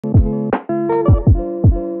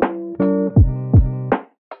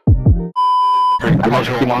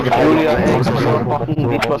Julia, you're a fucking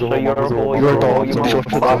dishwasher, you're a whore, you're a whore, you're a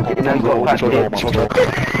fuck, and then got fat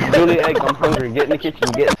shit. Julia, egg, I'm hungry, get in the kitchen,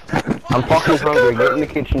 get... I'm fucking hungry, get in the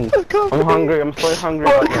kitchen. I'm hungry, I'm so hungry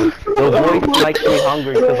right now. Your voice makes me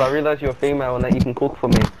hungry because I realize you're a female and that you can cook for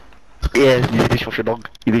me. Yeah, you dishwasher dog.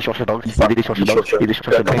 You dishwasher dog. You dishwasher dog. You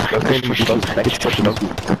dishwasher dog. Dishwasher dog.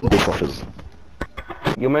 Dishwashers.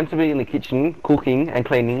 You're meant to be in the kitchen, cooking and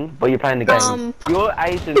cleaning, but you're playing the game. You're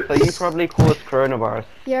Asian, so you probably caused coronavirus.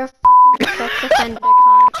 You're a fucking sex offender,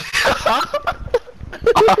 cunt.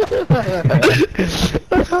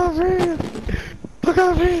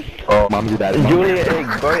 Oh, mum's dad. Julia,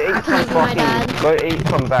 egg, go eat some fucking... Go eat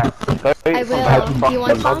some back. Go eat some back. Do you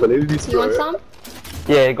want some? Do you want some?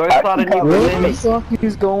 Yeah, go start a new Where the fuck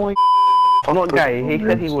is going? I'm not gay, he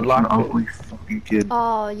said he would like it.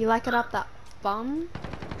 Oh, you like it up that bum?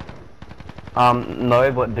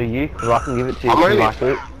 No, but do you? Because I can give it to you if you like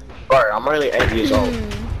it. Bro, I'm only 8 years old.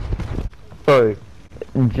 So,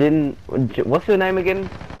 what's her name again?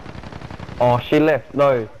 Oh, she left.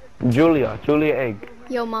 No, Julia Egg.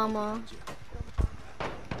 Yo mama.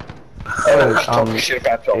 Is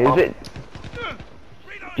it...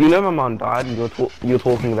 Do you know my mum died and you're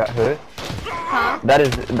talking about her? Huh? That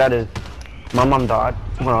is... My mum died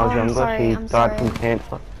when I was younger. Sorry, She died from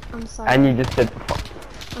cancer. I'm sorry. And you just said...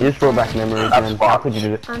 You just brought back memories, man. How could you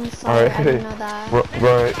do it? I'm sorry, I didn't know that.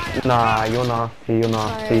 Bro, nah, you're nasty, you're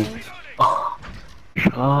nasty.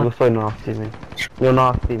 You're so nasty, man. You're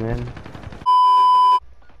nasty, man.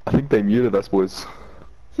 I think they muted us, boys.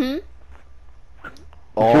 Hmm?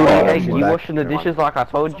 Oh, Julie, hey, you washing the dishes like I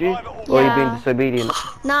told you? Or you being disobedient?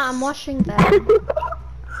 Nah, I'm washing them.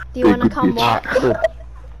 Do you wanna come watch?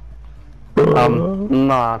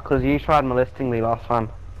 Nah, cause you tried molesting me last time.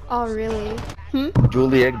 Oh really? Hmm?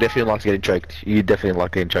 Julie Egg definitely likes getting choked. You definitely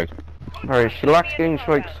like getting choked. Bro, she likes getting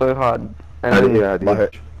choked so hard. And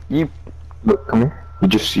you... Look, come here. You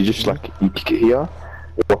just like, you kick it here,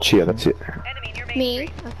 watch here, that's it. Me?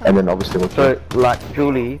 Okay. And then obviously watch here. So, like,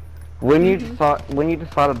 Julie, when you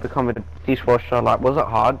decided to become a dishwasher, like, was it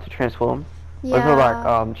hard to transform? Yeah. Was it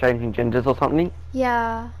like, changing genders or something?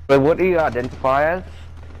 Yeah. So what do you identify as?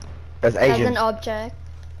 As Asian. As an object.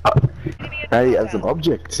 Hey, as an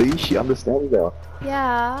object, see, she understands now.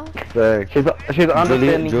 Yeah. So, she's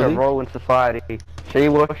understanding her role in society. She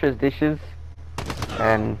washes dishes,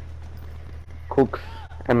 and cooks,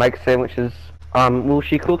 and makes sandwiches. Will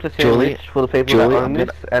she cook a sandwich for the people that own this,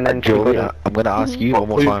 and then Julie, I'm gonna ask you one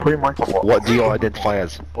more time. What do you identify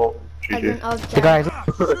as? As an object. The guys.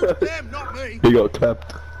 He got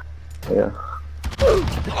clapped. Yeah.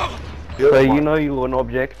 So you know you're an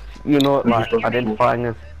object. You're not like identifying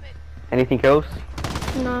as anything else.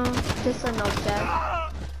 No, just an object.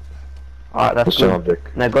 Alright, that's an good.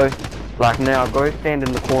 object. Now go stand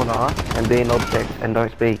in the corner and be an object and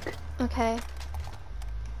don't speak. Okay.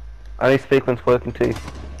 Only speak when spoken to.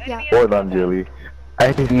 Yeah. Well done, Julie.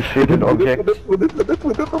 You shoot an object. Oh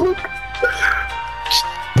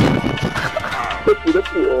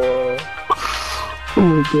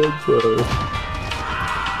my god, bro.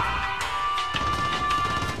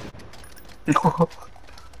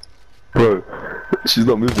 Bro, she's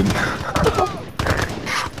not moving.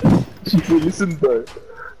 She listened though.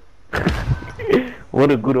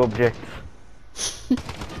 What a good object.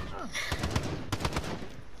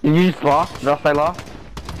 Did you just laugh? Did I say laugh?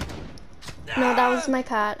 No, that was my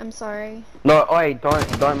cat. I'm sorry. No, oi,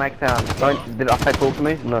 don't make sound. Did I say talk to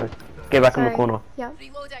me? No. Get back in the corner. Yeah.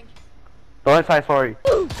 Don't say sorry.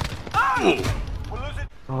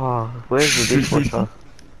 Oh, where's the dishwasher?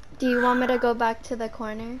 Do you want me to go back to the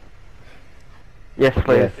corner? Yes,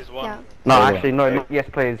 please. Yeah. No, actually, no, not yes,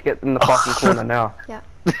 please. Get in the fucking corner now. Yeah.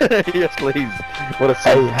 Yes, please. What a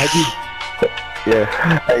hey, how'd you... Yeah.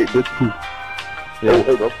 Hey, Deadpool. Yeah,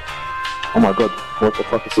 hold up. Oh my god, what the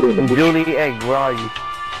fuck is it in the bush? Julie Egg, where are you?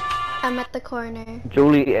 I'm at the corner.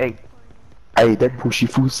 Julie Egg. Hey, Deadpool, she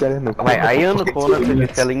fool selling in the corner. Wait, are you in the corner because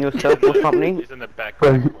you're selling yourself or something? He's in the back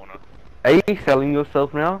corner. Are you selling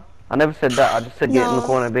yourself now? I never said that, I just said get in the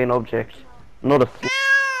corner and be an object. Not a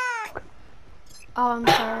Oh, I'm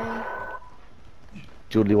sorry.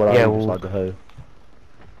 Julie, what are you inside the hoe?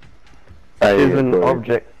 She's an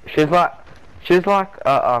object. She's like,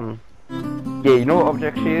 yeah, you know what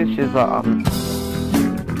object she is? She's